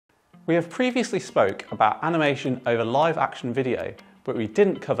We have previously spoke about animation over live action video, but we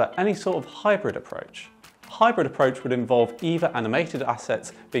didn't cover any sort of hybrid approach. A hybrid approach would involve either animated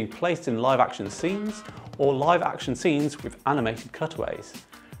assets being placed in live action scenes or live action scenes with animated cutaways.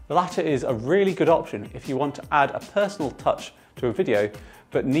 The latter is a really good option if you want to add a personal touch to a video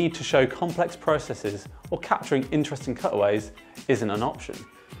but need to show complex processes, or capturing interesting cutaways isn't an option.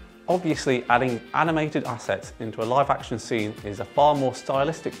 Obviously, adding animated assets into a live action scene is a far more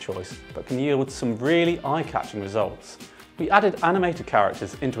stylistic choice, but can yield some really eye-catching results. We added animated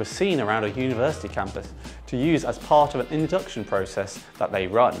characters into a scene around a university campus to use as part of an induction process that they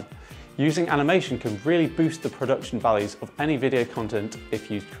run. Using animation can really boost the production values of any video content if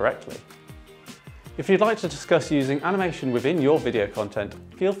used correctly. If you'd like to discuss using animation within your video content,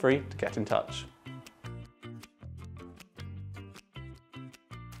 feel free to get in touch.